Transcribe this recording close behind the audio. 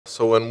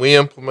So when we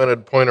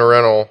implemented point of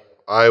rental,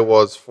 I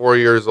was 4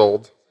 years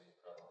old.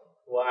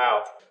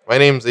 Wow. My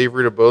name's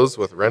Avery DuBose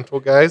with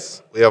Rental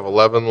Guys. We have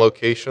 11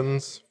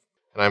 locations,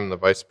 and I'm the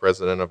vice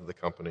president of the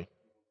company.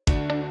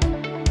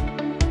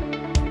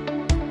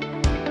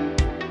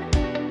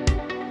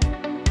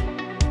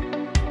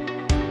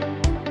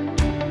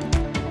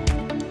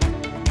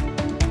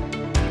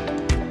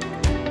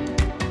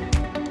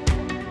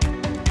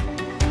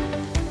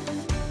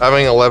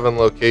 Having 11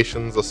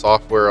 locations, the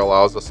software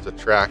allows us to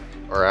track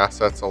our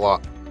assets a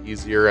lot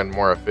easier and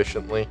more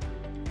efficiently.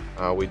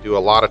 We do a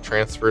lot of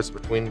transfers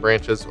between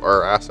branches.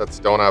 Our assets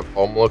don't have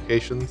home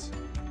locations,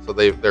 so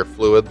they're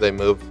fluid. They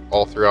move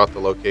all throughout the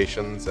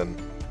locations, and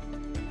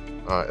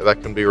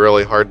that can be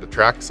really hard to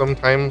track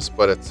sometimes,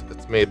 but it's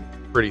made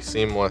pretty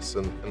seamless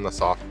in the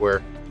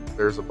software.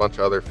 There's a bunch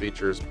of other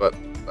features, but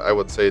I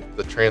would say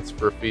the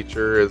transfer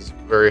feature is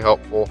very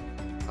helpful.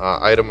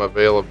 Item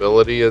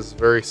availability is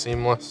very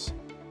seamless,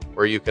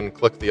 where you can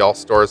click the All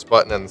Stores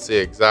button and see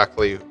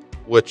exactly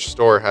which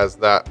store has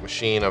that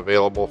machine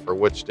available for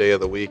which day of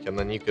the week, and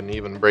then you can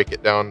even break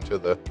it down to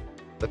the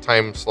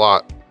time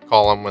slot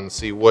column and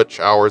see which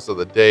hours of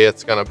the day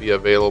it's going to be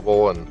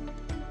available, and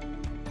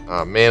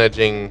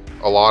managing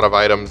a lot of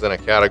items in a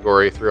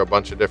category through a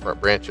bunch of different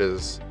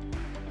branches.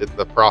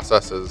 The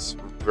process is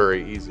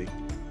very easy.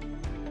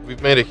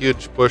 We've made a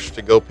huge push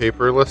to go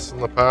paperless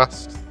in the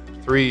past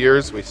 3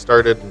 years. We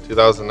started in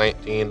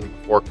 2019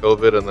 before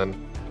COVID, and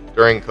then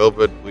during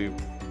COVID, we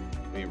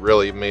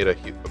really made a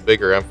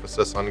bigger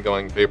emphasis on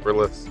going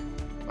paperless.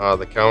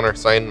 The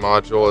CounterSign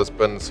module has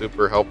been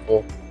super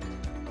helpful,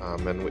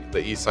 and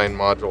the eSign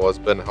module has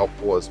been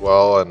helpful as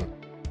well. And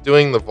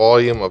doing the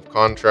volume of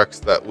contracts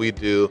that we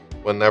do,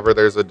 whenever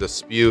there's a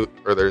dispute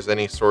or there's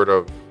any sort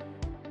of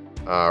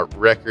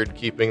record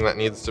keeping that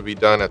needs to be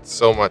done, it's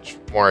so much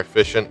more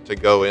efficient to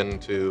go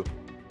into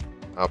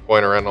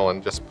point of rental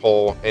and just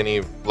pull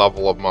any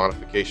level of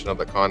modification of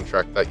the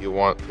contract that you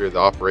want through the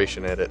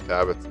operation edit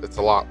tab. It's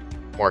a lot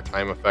more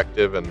time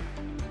effective, and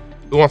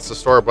who wants to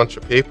store a bunch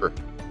of paper?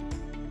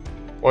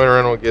 Point of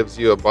rental gives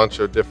you a bunch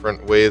of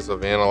different ways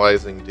of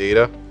analyzing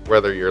data,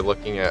 whether you're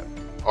looking at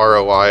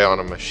ROI on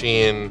a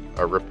machine,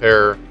 a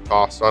repair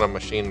cost on a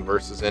machine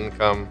versus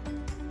income.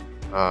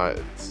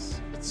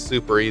 It's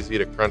super easy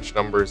to crunch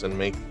numbers and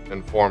make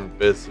informed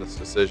business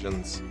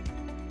decisions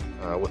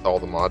with all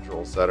the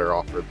modules that are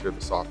offered through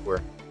the software.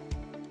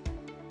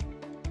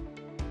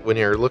 When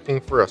you're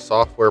looking for a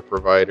software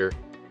provider,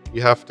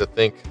 you have to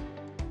think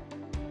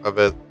of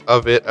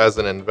it as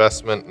an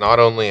investment, not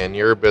only in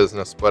your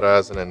business, but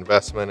as an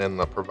investment in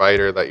the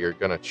provider that you're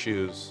going to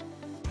choose.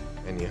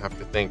 And you have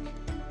to think,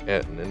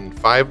 in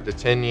 5 to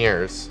 10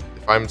 years,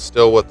 if I'm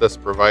still with this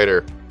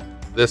provider,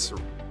 this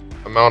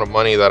amount of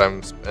money that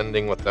I'm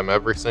spending with them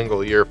every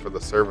single year for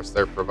the service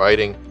they're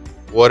providing,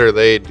 what are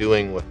they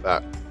doing with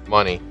that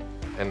money?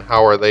 And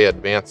how are they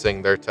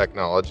advancing their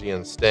technology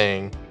and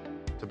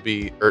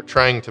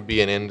trying to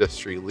be an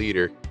industry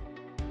leader?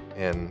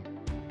 And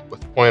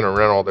with point of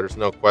rental, there's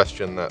no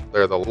question that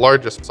they're the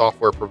largest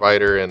software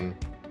provider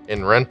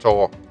in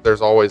rental.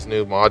 There's always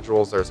new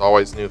modules, there's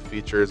always new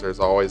features, there's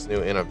always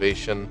new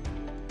innovation.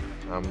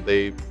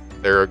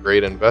 They're a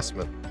great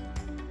investment.